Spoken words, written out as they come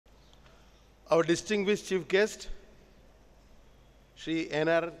Our distinguished chief guest, Shri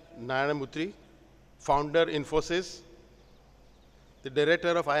N.R. Nayanamurthy, founder Infosys, the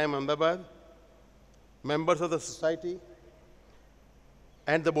director of IIM Ahmedabad, members of the society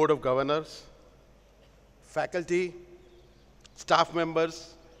and the board of governors, faculty, staff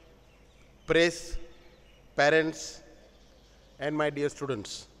members, press, parents, and my dear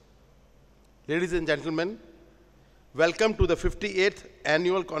students. Ladies and gentlemen, welcome to the 58th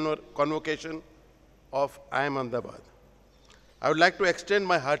annual convocation of IIM Ahmedabad. I would like to extend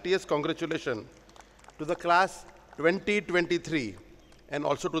my heartiest congratulations to the class 2023 and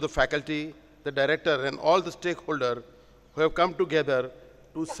also to the faculty, the director, and all the stakeholders who have come together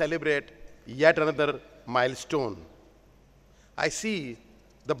to celebrate yet another milestone. I see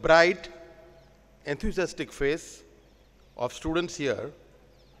the bright, enthusiastic face of students here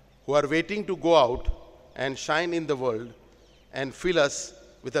who are waiting to go out and shine in the world and fill us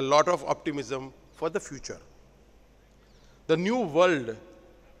with a lot of optimism for the future. The new world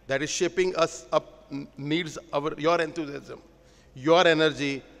that is shaping us up needs your enthusiasm, your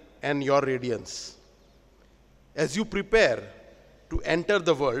energy, and your radiance. As you prepare to enter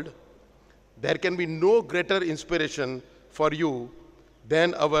the world, there can be no greater inspiration for you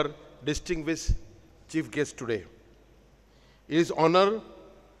than our distinguished chief guest today. It is an honor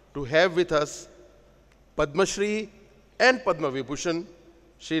to have with us Padma Shri and Padma Vibhushan,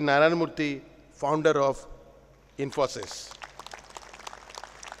 Shri Nayanamurthy, founder of Infosys.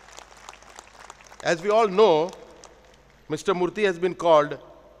 As we all know, Mr. Murthy has been called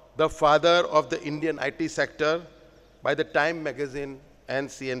the father of the Indian IT sector by the Time magazine and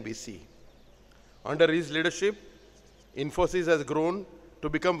CNBC. Under his leadership, Infosys has grown to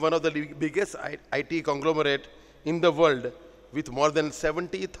become one of the biggest IT conglomerate in the world with more than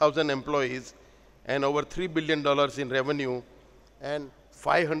 70,000 employees and over $3 billion in revenue and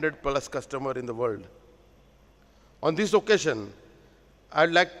 500 plus customers in the world. On this occasion,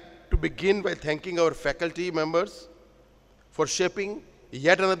 I'd like to begin by thanking our faculty members for shaping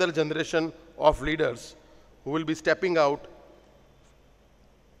yet another generation of leaders who will be stepping out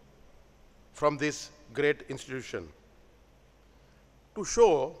from this great institution. To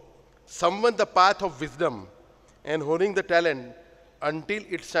show someone the path of wisdom and honing the talent until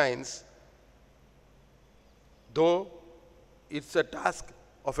it shines, though it's a task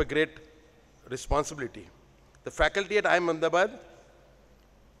of a great responsibility. The faculty at IIM Ahmedabad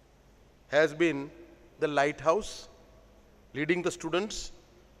has been the lighthouse, leading the students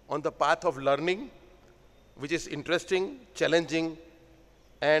on the path of learning, which is interesting, challenging,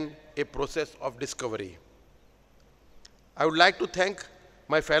 and a process of discovery. I would like to thank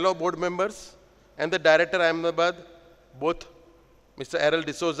my fellow board members and the director of IIM Ahmedabad, both Mr. Errol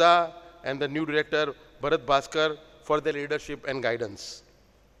D'Souza and the new director Bharat Bhaskar, for their leadership and guidance.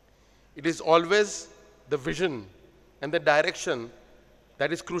 It is always the vision and the direction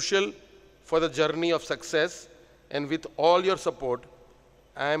that is crucial for the journey of success, and with all your support,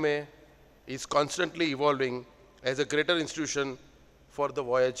 IIMA is constantly evolving as a greater institution for the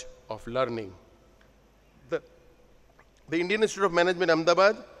voyage of learning. The Indian Institute of Management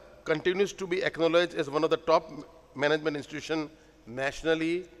Ahmedabad continues to be acknowledged as one of the top management institutions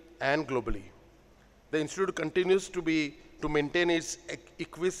nationally and globally. The institute continues to maintain its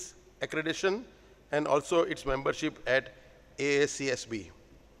EQUIS accreditation and also its membership at AACSB.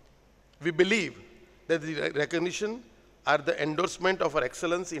 We believe that the recognition are the endorsement of our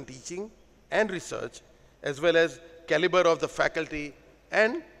excellence in teaching and research, as well as caliber of the faculty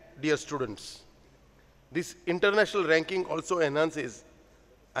and dear students. This international ranking also enhances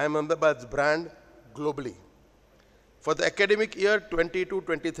IIM Ahmedabad's brand globally. For the academic year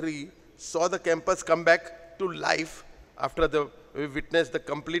 22-23, saw the campus come back to life after we witnessed the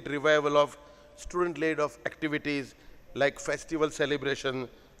complete revival of student-led activities like festival celebration,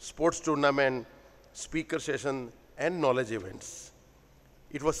 sports tournament, speaker session, and knowledge events.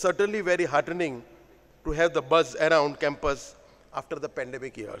 It was certainly very heartening to have the buzz around campus after the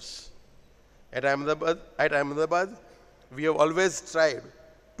pandemic years. At Ahmedabad, we have always strived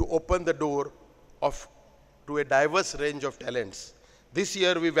to open the door to a diverse range of talents. This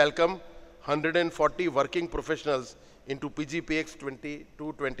year, we welcome 140 working professionals into PGPX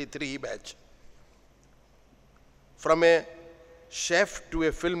 22-23 batch. From a chef to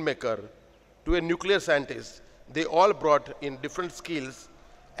a filmmaker to a nuclear scientist, they all brought in different skills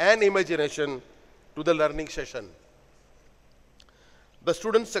and imagination to the learning session. The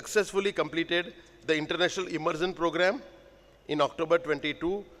students successfully completed the International Immersion Program in October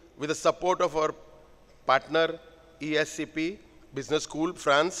 22 with the support of our partner ESCP Business School,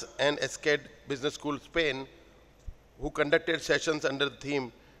 France, and ESCAD Business School, Spain, who conducted sessions under the theme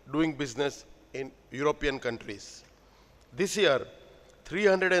Doing Business in European countries. This year,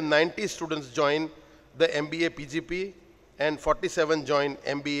 390 students joined the MBA PGP and 47 joined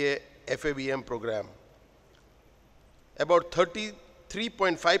MBA FABM program. About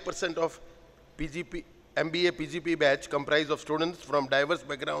 33.5% of MBA PGP batch comprised of students from diverse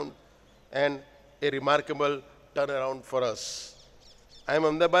backgrounds and a remarkable turnaround for us. IIM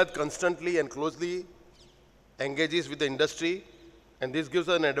Ahmedabad constantly and closely engages with the industry, and this gives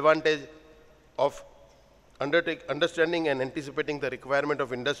us an advantage of understanding and anticipating the requirement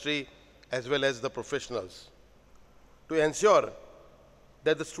of industry as well as the professionals. To ensure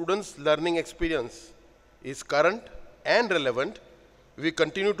that the students' learning experience is current and relevant, we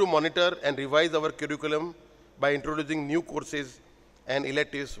continue to monitor and revise our curriculum by introducing new courses and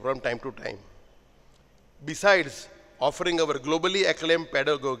electives from time to time. Besides offering our globally acclaimed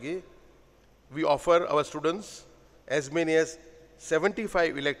pedagogy, we offer our students as many as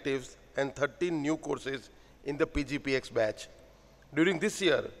 75 electives and 13 new courses in the PGPX batch. During this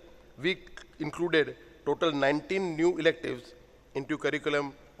year, we included total 19 new electives into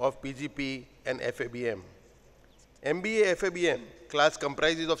curriculum of PGP and FABM. MBA FABM class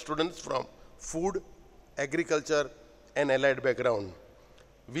comprises of students from food, agriculture, and allied background.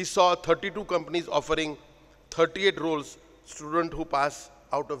 We saw 32 companies offering 38 roles students who pass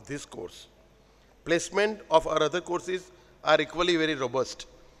out of this course. Placement of our other courses are equally very robust.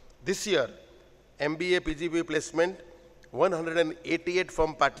 This year, MBA PGP placement, 188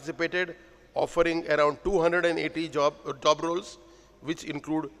 firms participated, offering around 280 job roles, which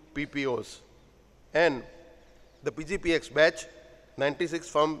include PPOs. And the PGPX batch, 96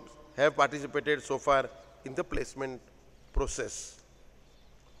 firms have participated so far in the placement process.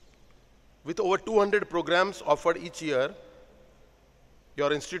 With over 200 programs offered each year,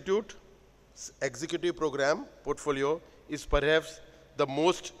 your institute's executive program portfolio is perhaps the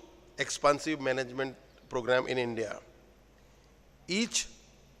most expansive management program in India. Each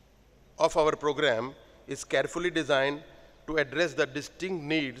of our program is carefully designed to address the distinct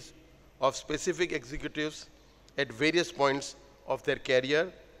needs of specific executives at various points of their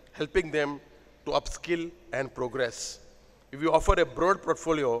career, helping them to upskill and progress. We offer a broad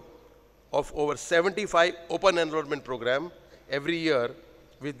portfolio of over 75 open enrollment programs every year,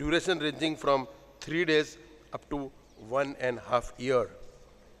 with duration ranging from 3 days up to 1.5 years.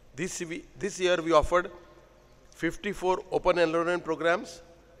 This year we offered 54 open enrollment programs,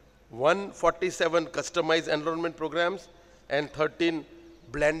 147 customized enrollment programs, and 13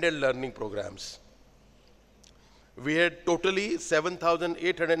 blended learning programs. We had totally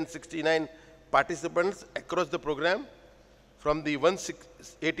 7,869 participants across the program from the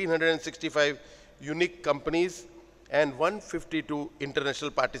 1,865 unique companies and 152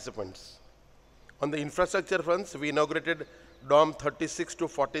 international participants. On the infrastructure fronts, we inaugurated Dorm 36 to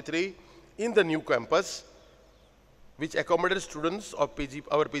 43 in the new campus, which accommodated students of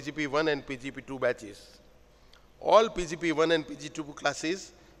our PGP1 and PGP2 batches. All PGP1 and PGP2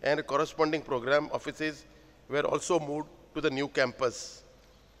 classes and corresponding program offices were also moved to the new campus.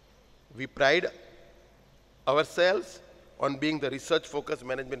 We pride ourselves on being the research-focused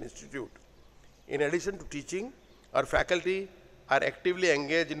management institute. In addition to teaching, our faculty are actively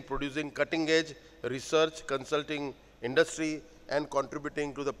engaged in producing cutting-edge research, consulting industry, and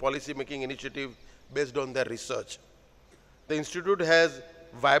contributing to the policy-making initiative based on their research. The institute has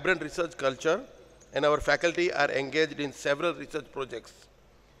vibrant research culture, and our faculty are engaged in several research projects.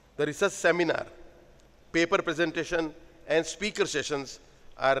 The research seminar, paper presentation, and speaker sessions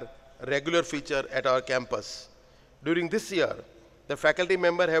are regular feature at our campus. During this year, the faculty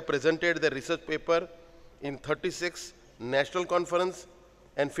members have presented their research paper in 36 national conferences,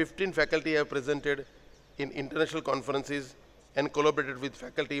 and 15 faculty have presented in international conferences and collaborated with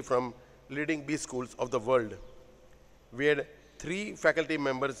faculty from leading B schools of the world. We had 3 faculty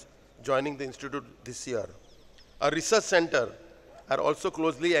members joining the institute this year. Our research center are also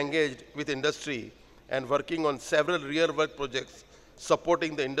closely engaged with industry and working on several real-world projects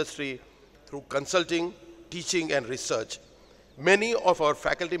supporting the industry through consulting, teaching, and research. Many of our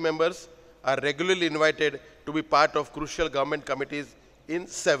faculty members are regularly invited to be part of crucial government committees in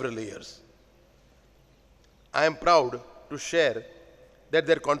several years. I am proud to share that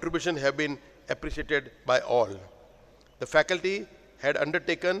their contributions have been appreciated by all. The faculty had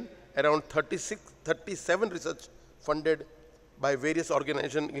undertaken around 37 research funded by various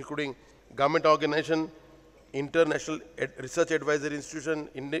organizations, including government organizations, international research advisory institutions,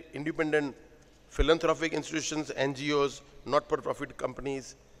 independent philanthropic institutions, NGOs, not-for-profit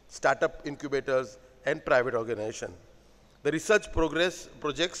companies, startup incubators, and private organizations. The research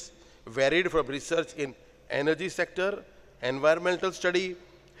projects varied from research in energy sector, environmental study,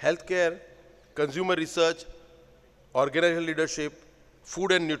 healthcare, consumer research, organizational leadership,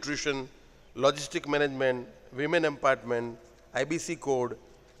 food and nutrition, logistic management, women empowerment, IBC code,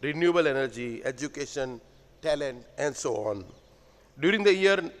 renewable energy, education, talent, and so on. During the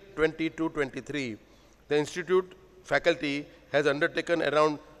year 22-23, the Institute faculty has undertaken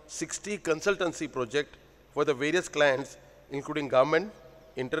around 60 consultancy projects for the various clients, including government,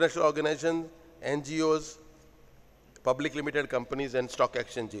 international organizations, NGOs, public limited companies, and stock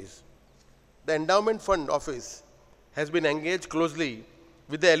exchanges. The Endowment Fund Office has been engaged closely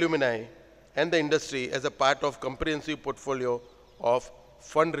with the alumni and the industry as a part of comprehensive portfolio of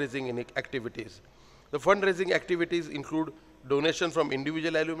fundraising activities. The fundraising activities include donation from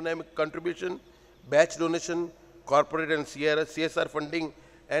individual alumni contribution, batch donation, corporate and CSR funding,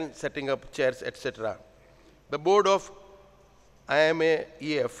 and setting up chairs, etc. The board of IIMA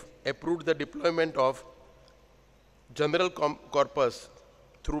EF approved the deployment of general corpus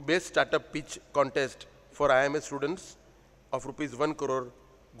through base startup pitch contest for IIMA students of ₹1 crore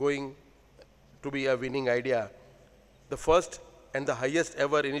going to be a winning idea, the first and the highest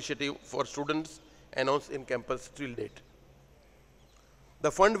ever initiative for students announced in campus till date.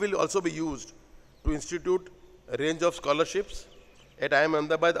 The fund will also be used to institute a range of scholarships. At IIM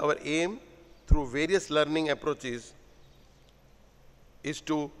Ahmedabad, our aim through various learning approaches is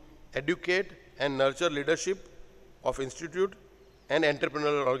to educate and nurture leadership of institute and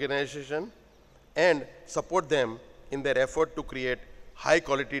entrepreneurial organization and support them in their effort to create high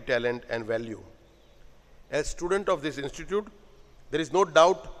quality talent and value. As student of this institute, there is no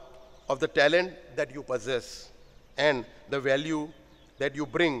doubt of the talent that you possess and the value that you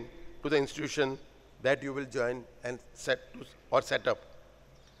bring to the institution that you will join and set up.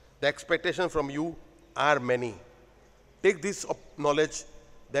 The expectations from you are many. Take this knowledge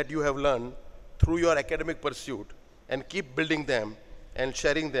that you have learned through your academic pursuit and keep building them and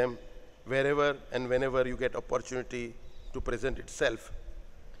sharing them wherever and whenever you get opportunity to present itself.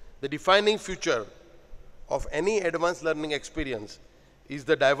 The defining feature of any advanced learning experience is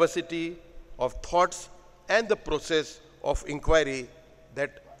the diversity of thoughts and the process of inquiry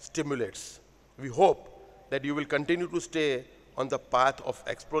that stimulates. We hope that you will continue to stay on the path of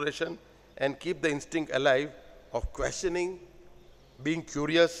exploration and keep the instinct alive of questioning, being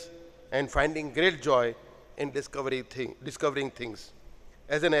curious, and finding great joy in discovering things.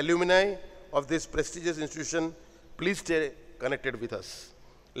 As an alumni of this prestigious institution, please stay connected with us.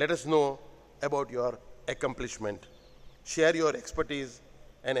 Let us know about your accomplishment. Share your expertise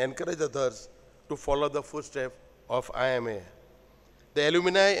and encourage others to follow the footsteps of IIMA. The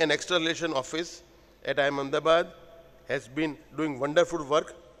Alumni and External Relations Office at IIM Ahmedabad has been doing wonderful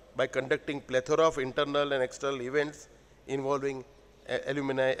work by conducting plethora of internal and external events involving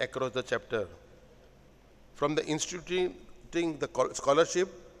alumni across the chapter. From the instituting the scholarship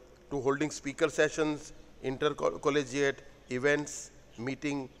to holding speaker sessions, intercollegiate events,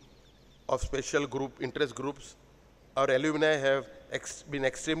 meeting of special interest groups, our alumni have been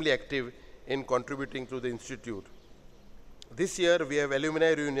extremely active in contributing to the institute. This year, we have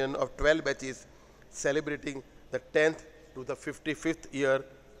alumni reunion of 12 batches celebrating the 10th to the 55th year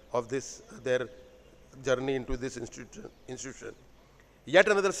of their journey into this institution. Yet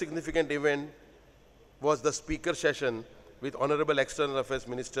another significant event was the speaker session with Honorable External Affairs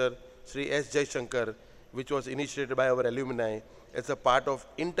Minister Sri S. Jaishankar, which was initiated by our alumni as a part of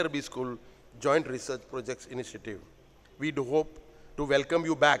Inter-B School Joint Research Projects Initiative. We do hope to welcome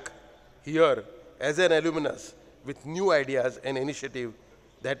you back here as an alumnus with new ideas and initiatives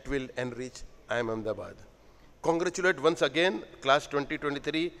that will enrich IIM Ahmedabad. Congratulate once again, class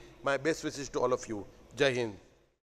 2023. My best wishes to all of you. Jai Hind.